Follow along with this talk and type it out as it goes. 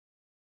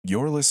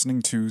You're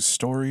listening to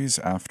Stories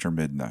After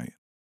Midnight.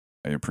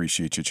 I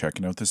appreciate you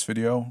checking out this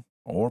video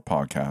or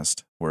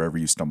podcast wherever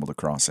you stumbled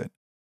across it.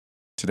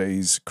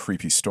 Today's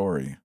creepy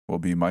story will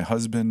be my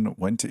husband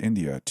went to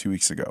India 2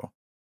 weeks ago.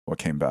 What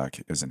came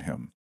back isn't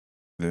him.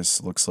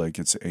 This looks like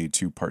it's a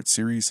 2-part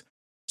series,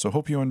 so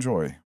hope you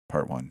enjoy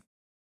part 1.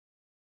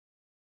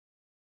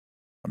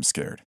 I'm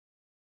scared.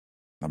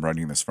 I'm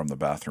writing this from the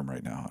bathroom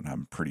right now, and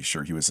I'm pretty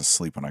sure he was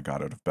asleep when I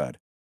got out of bed.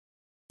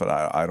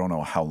 But I don't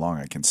know how long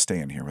I can stay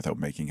in here without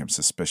making him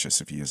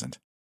suspicious if he isn't.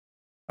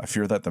 I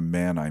fear that the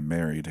man I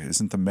married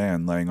isn't the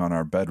man laying on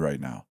our bed right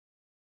now.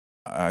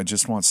 I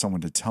just want someone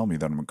to tell me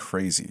that I'm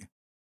crazy,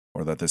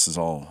 or that this is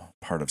all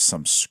part of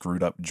some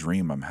screwed up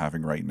dream I'm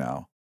having right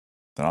now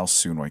that I'll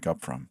soon wake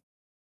up from.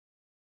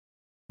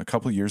 A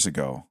couple years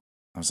ago,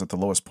 I was at the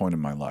lowest point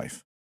in my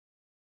life.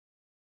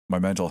 My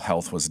mental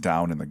health was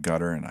down in the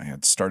gutter, and I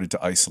had started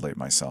to isolate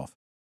myself.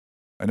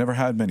 I never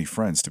had many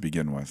friends to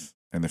begin with,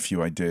 and the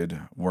few I did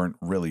weren't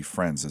really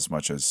friends as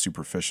much as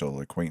superficial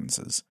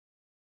acquaintances.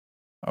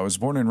 I was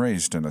born and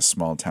raised in a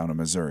small town in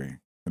Missouri,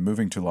 and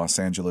moving to Los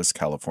Angeles,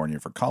 California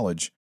for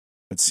college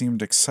had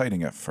seemed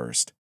exciting at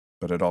first,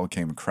 but it all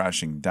came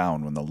crashing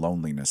down when the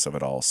loneliness of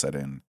it all set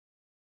in.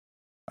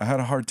 I had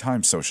a hard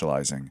time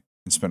socializing,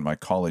 and spent my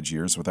college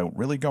years without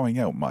really going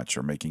out much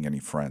or making any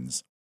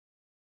friends.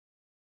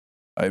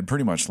 I had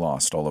pretty much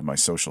lost all of my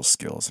social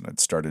skills and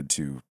had started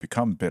to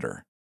become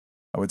bitter.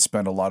 I would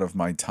spend a lot of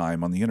my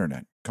time on the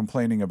internet,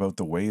 complaining about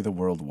the way the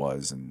world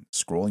was and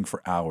scrolling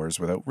for hours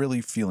without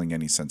really feeling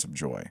any sense of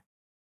joy.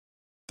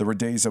 There were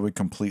days I would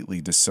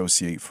completely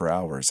dissociate for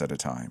hours at a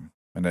time,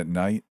 and at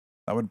night,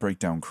 I would break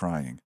down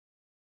crying.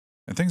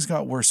 And things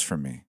got worse for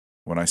me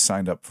when I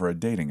signed up for a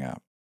dating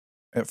app.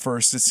 At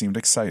first, it seemed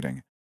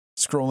exciting.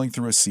 Scrolling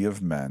through a sea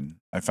of men,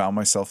 I found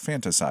myself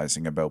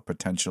fantasizing about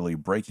potentially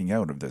breaking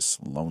out of this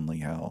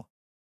lonely hell.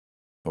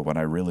 But when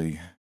I really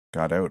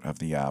got out of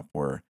the app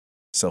were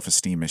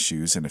self-esteem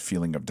issues and a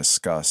feeling of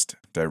disgust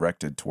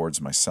directed towards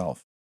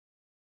myself.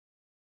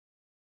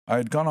 I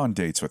had gone on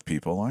dates with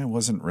people I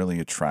wasn't really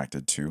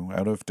attracted to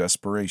out of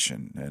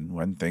desperation, and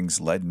when things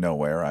led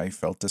nowhere, I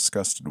felt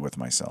disgusted with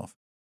myself.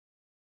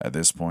 At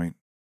this point,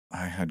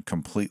 I had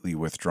completely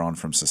withdrawn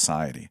from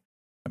society,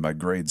 and my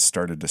grades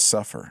started to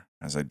suffer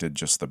as I did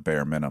just the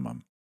bare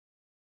minimum.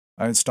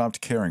 I had stopped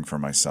caring for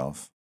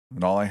myself,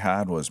 and all I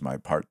had was my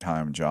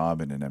part-time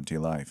job and an empty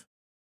life.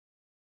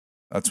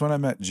 That's when I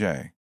met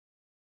Jay.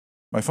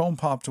 My phone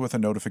popped with a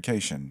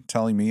notification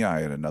telling me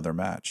I had another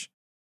match.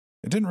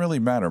 It didn't really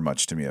matter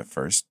much to me at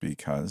first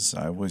because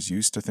I was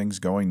used to things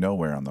going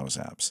nowhere on those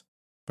apps,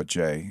 but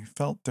Jay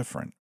felt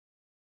different.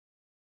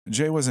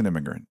 Jay was an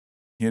immigrant.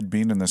 He had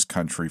been in this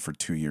country for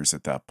 2 years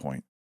at that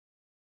point,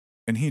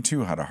 and he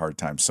too had a hard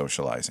time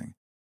socializing.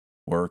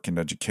 Work and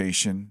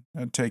education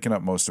had taken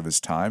up most of his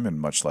time,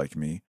 and much like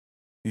me,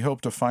 he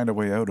hoped to find a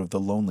way out of the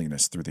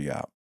loneliness through the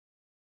app.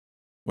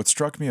 What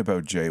struck me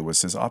about Jay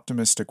was his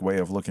optimistic way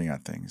of looking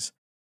at things.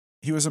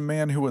 He was a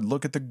man who would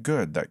look at the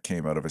good that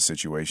came out of a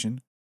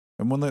situation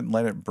and wouldn't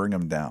let it bring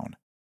him down.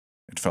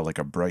 It felt like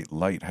a bright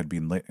light had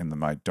been lit in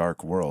my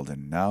dark world,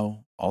 and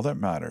now all that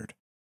mattered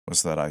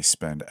was that I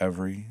spend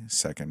every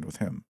second with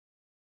him.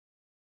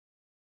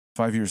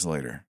 5 years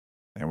later,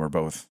 and we're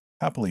both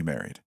happily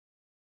married.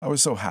 I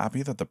was so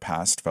happy that the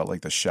past felt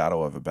like the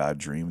shadow of a bad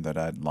dream that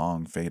had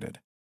long faded.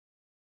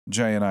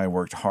 Jay and I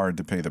worked hard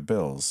to pay the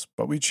bills,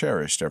 but we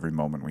cherished every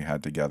moment we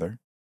had together.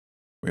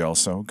 We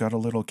also got a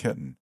little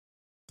kitten.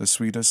 The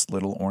sweetest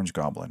little orange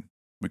goblin.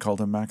 We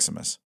called him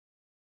Maximus.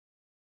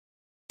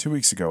 2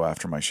 weeks ago,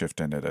 after my shift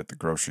ended at the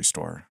grocery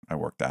store I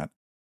worked at,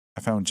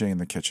 I found Jay in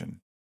the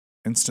kitchen.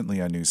 Instantly,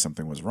 I knew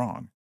something was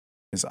wrong.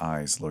 His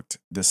eyes looked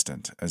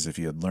distant, as if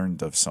he had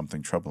learned of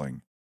something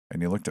troubling,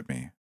 and he looked at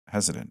me,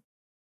 hesitant.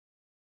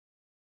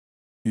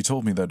 He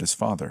told me that his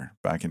father,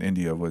 back in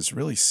India, was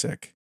really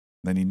sick,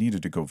 and that he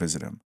needed to go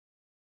visit him.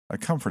 I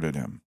comforted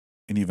him,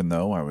 and even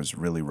though I was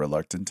really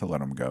reluctant to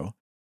let him go,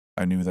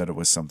 I knew that it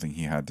was something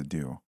he had to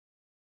do.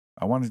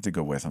 I wanted to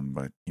go with him,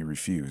 but he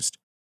refused.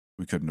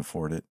 We couldn't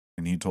afford it,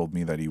 and he told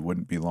me that he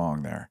wouldn't be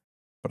long there,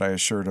 but I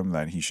assured him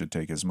that he should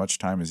take as much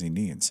time as he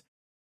needs,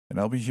 and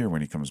I'll be here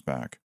when he comes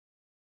back.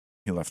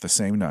 He left the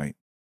same night,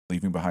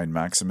 leaving behind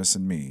Maximus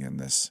and me in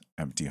this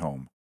empty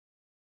home.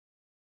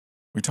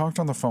 We talked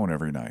on the phone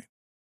every night.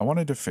 I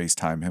wanted to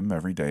FaceTime him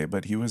every day,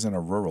 but he was in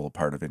a rural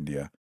part of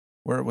India,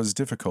 where it was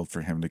difficult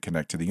for him to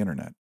connect to the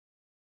internet.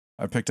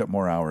 I picked up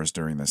more hours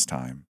during this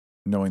time,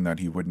 knowing that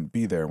he wouldn't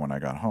be there when I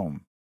got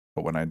home,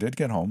 but when I did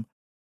get home,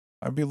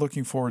 I'd be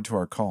looking forward to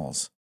our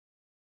calls.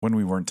 When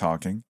we weren't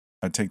talking,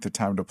 I'd take the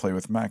time to play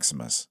with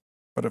Maximus,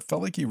 but it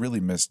felt like he really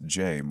missed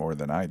Jay more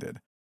than I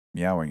did,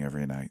 meowing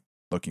every night,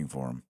 looking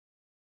for him.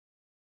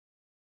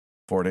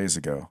 4 days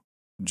ago,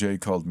 Jay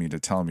called me to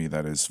tell me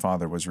that his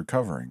father was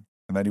recovering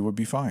and that he would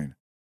be fine.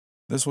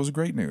 This was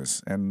great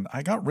news, and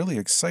I got really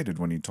excited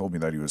when he told me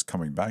that he was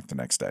coming back the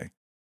next day.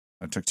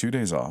 I took 2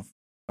 days off.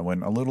 I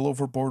went a little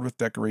overboard with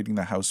decorating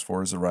the house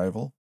for his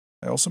arrival.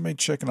 I also made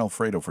chicken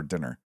Alfredo for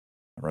dinner,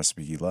 a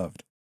recipe he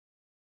loved.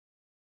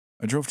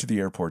 I drove to the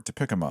airport to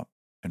pick him up,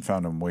 and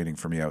found him waiting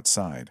for me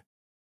outside.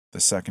 The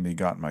second he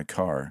got in my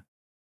car,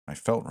 I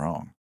felt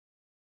wrong.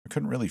 I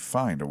couldn't really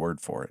find a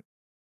word for it,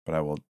 but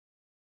I will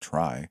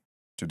try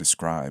to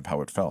describe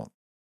how it felt.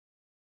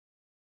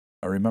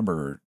 I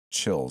remember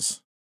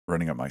chills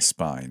running up my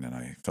spine, and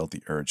I felt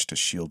the urge to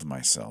shield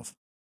myself.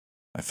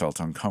 I felt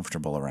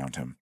uncomfortable around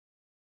him.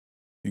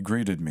 He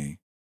greeted me,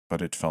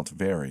 but it felt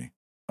very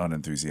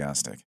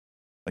unenthusiastic,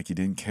 like he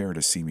didn't care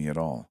to see me at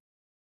all.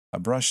 I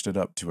brushed it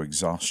up to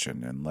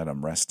exhaustion and let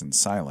him rest in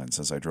silence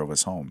as I drove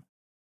us home.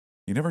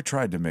 He never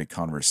tried to make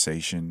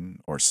conversation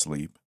or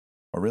sleep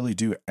or really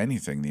do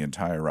anything the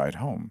entire ride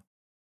home.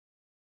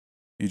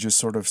 He just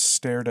sort of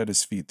stared at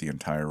his feet the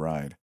entire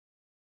ride.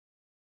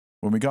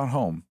 When we got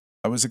home,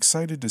 I was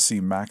excited to see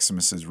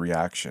Maximus's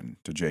reaction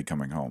to Jay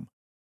coming home,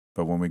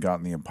 but when we got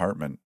in the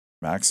apartment,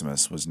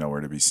 Maximus was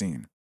nowhere to be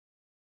seen.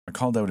 I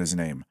called out his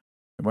name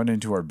and went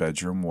into our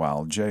bedroom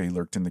while Jay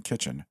lurked in the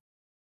kitchen.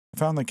 I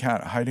found the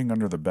cat hiding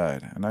under the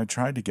bed, and I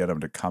tried to get him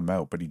to come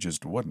out, but he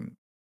just wouldn't.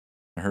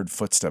 I heard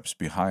footsteps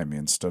behind me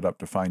and stood up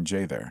to find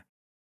Jay there.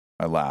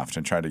 I laughed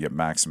and tried to get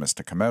Maximus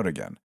to come out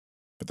again,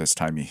 but this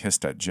time he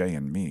hissed at Jay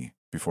and me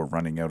before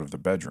running out of the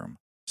bedroom,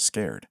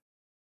 scared.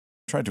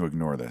 I tried to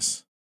ignore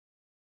this,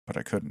 but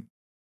I couldn't.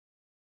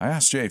 I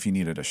asked Jay if he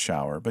needed a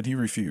shower, but he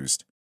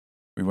refused.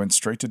 We went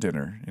straight to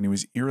dinner, and he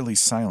was eerily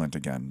silent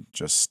again,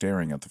 just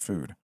staring at the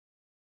food.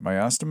 I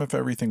asked him if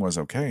everything was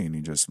okay, and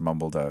he just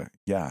mumbled a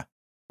yeah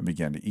and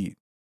began to eat.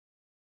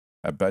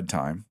 At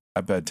bedtime,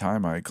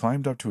 I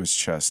climbed up to his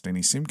chest, and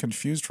he seemed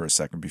confused for a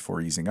second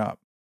before easing up.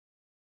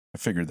 I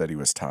figured that he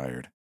was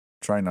tired,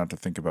 trying not to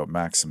think about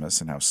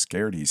Maximus and how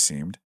scared he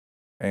seemed,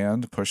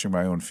 and, pushing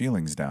my own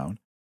feelings down,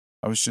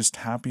 I was just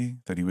happy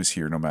that he was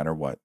here no matter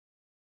what.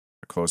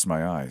 I closed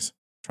my eyes,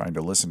 trying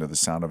to listen to the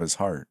sound of his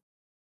heart,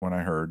 when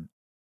I heard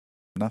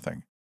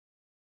nothing.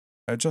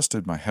 I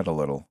adjusted my head a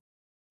little,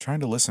 trying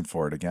to listen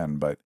for it again,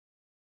 but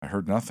I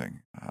heard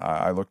nothing.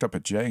 I looked up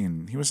at Jay,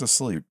 and he was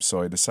asleep,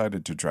 so I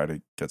decided to try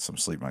to get some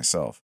sleep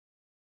myself.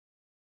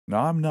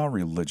 Now, I'm not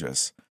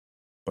religious,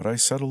 but I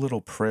said a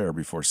little prayer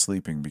before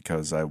sleeping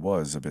because I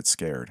was a bit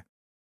scared.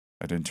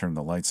 I didn't turn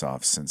the lights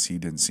off since he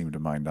didn't seem to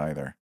mind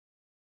either.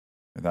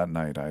 That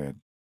night, I had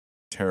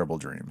terrible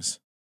dreams.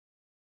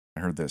 I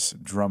heard this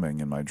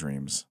drumming in my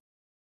dreams,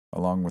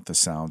 along with the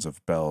sounds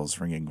of bells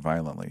ringing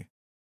violently.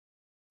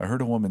 I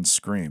heard a woman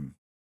scream,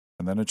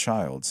 and then a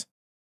child's.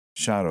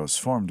 Shadows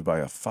formed by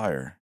a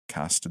fire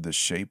casted the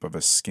shape of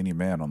a skinny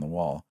man on the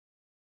wall,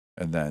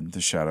 and then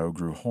the shadow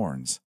grew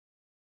horns.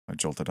 I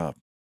jolted up,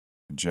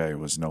 and Jay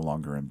was no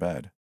longer in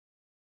bed.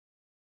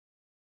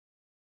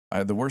 I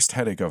had the worst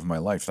headache of my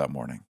life that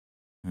morning,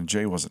 and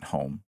Jay wasn't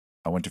home.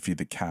 I went to feed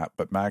the cat,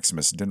 but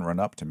Maximus didn't run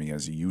up to me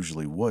as he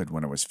usually would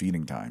when it was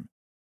feeding time.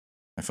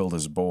 I filled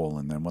his bowl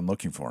and then went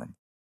looking for him.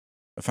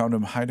 I found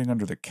him hiding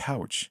under the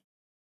couch.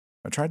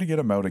 I tried to get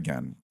him out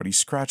again, but he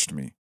scratched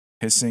me,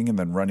 hissing and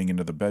then running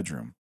into the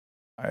bedroom.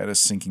 I had a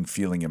sinking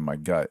feeling in my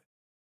gut,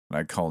 and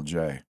I called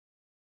Jay.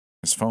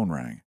 His phone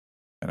rang,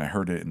 and I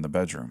heard it in the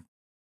bedroom.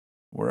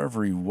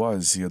 Wherever he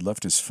was, he had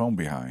left his phone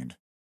behind.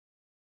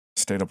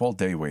 I stayed up all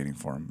day waiting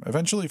for him,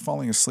 eventually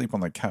falling asleep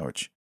on the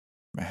couch.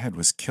 My head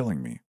was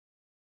killing me.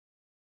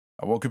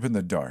 I woke up in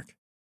the dark.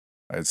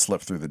 I had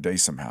slept through the day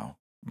somehow.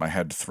 My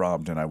head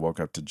throbbed, and I woke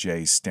up to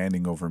Jay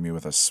standing over me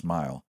with a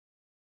smile.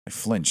 I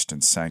flinched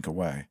and sank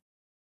away.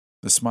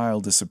 The smile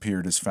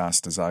disappeared as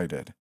fast as I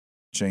did,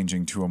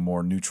 changing to a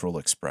more neutral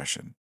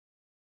expression.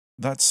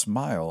 That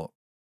smile,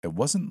 it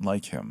wasn't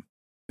like him.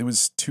 It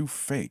was too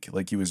fake,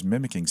 like he was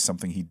mimicking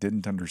something he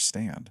didn't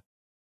understand.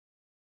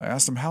 I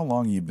asked him how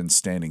long he'd been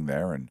standing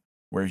there and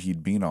where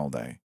he'd been all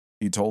day.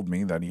 He told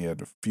me that he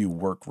had a few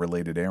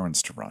work-related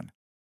errands to run.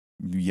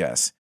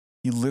 Yes,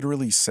 he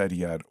literally said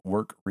he had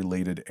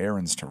work-related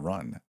errands to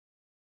run.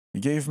 He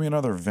gave me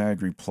another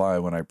vague reply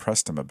when I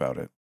pressed him about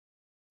it.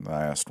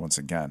 I asked once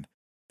again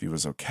if he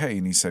was okay,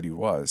 and he said he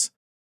was,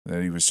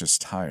 that he was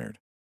just tired.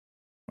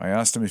 I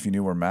asked him if he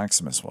knew where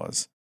Maximus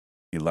was.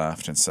 He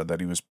laughed and said that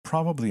he was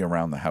probably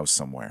around the house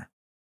somewhere.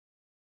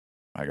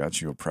 I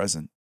got you a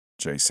present,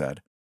 Jay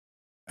said.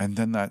 And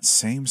then that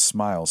same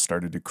smile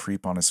started to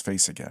creep on his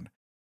face again,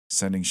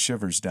 sending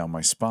shivers down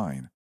my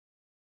spine.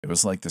 It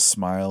was like the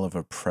smile of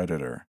a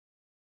predator,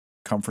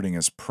 comforting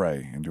his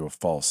prey into a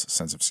false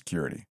sense of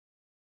security.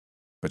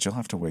 But you'll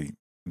have to wait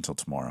until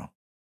tomorrow.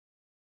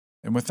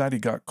 And with that, he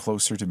got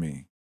closer to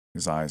me,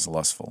 his eyes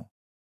lustful.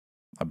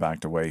 I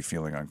backed away,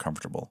 feeling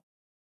uncomfortable.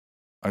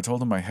 I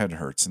told him my head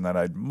hurts and that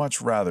I'd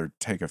much rather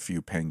take a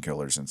few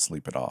painkillers and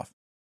sleep it off.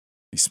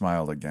 He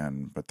smiled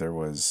again, but there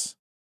was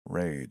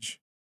rage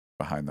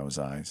behind those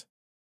eyes.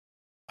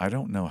 I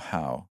don't know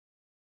how,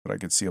 but I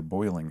could see a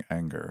boiling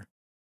anger,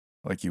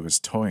 like he was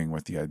toying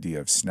with the idea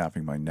of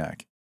snapping my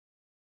neck.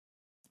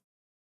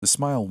 The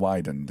smile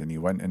widened and he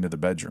went into the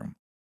bedroom,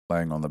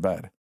 laying on the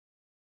bed.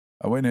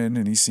 I went in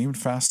and he seemed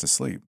fast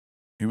asleep.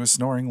 He was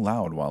snoring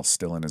loud while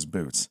still in his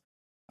boots.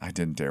 I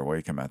didn't dare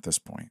wake him at this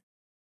point.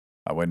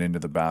 I went into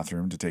the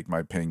bathroom to take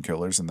my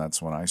painkillers, and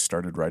that's when I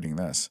started writing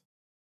this.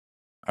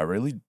 I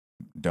really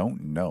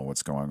don't know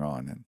what's going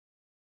on, and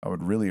I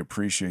would really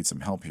appreciate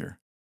some help here.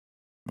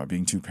 Am I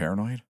being too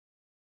paranoid?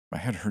 My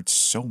head hurts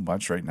so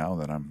much right now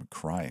that I'm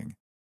crying.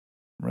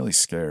 I'm really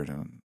scared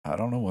and I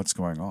don't know what's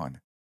going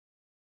on.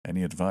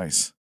 Any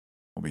advice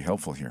will be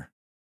helpful here.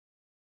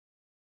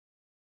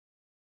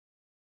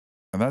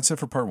 And that's it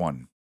for part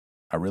 1.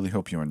 I really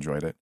hope you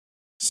enjoyed it.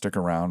 Stick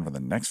around for the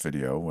next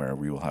video where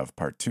we will have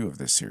part 2 of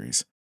this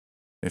series.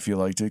 If you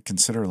liked it,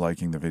 consider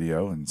liking the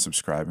video and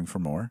subscribing for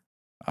more.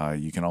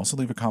 You can also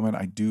leave a comment.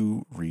 I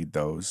do read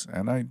those,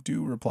 and I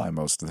do reply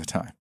most of the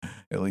time.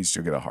 At least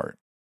you'll get a heart.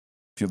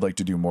 If you'd like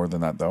to do more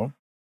than that, though,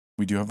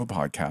 we do have a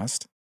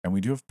podcast, and we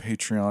do have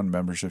Patreon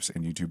memberships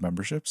and YouTube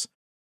memberships.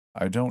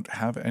 I don't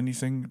have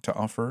anything to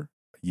offer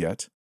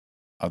yet,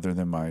 other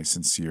than my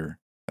sincere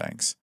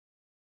thanks.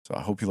 So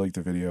I hope you liked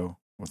the video.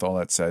 With all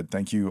that said,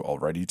 thank you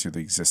already to the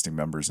existing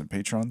members and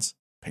patron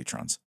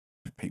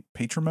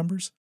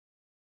members.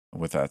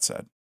 With that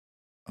said,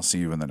 I'll see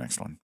you in the next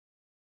one.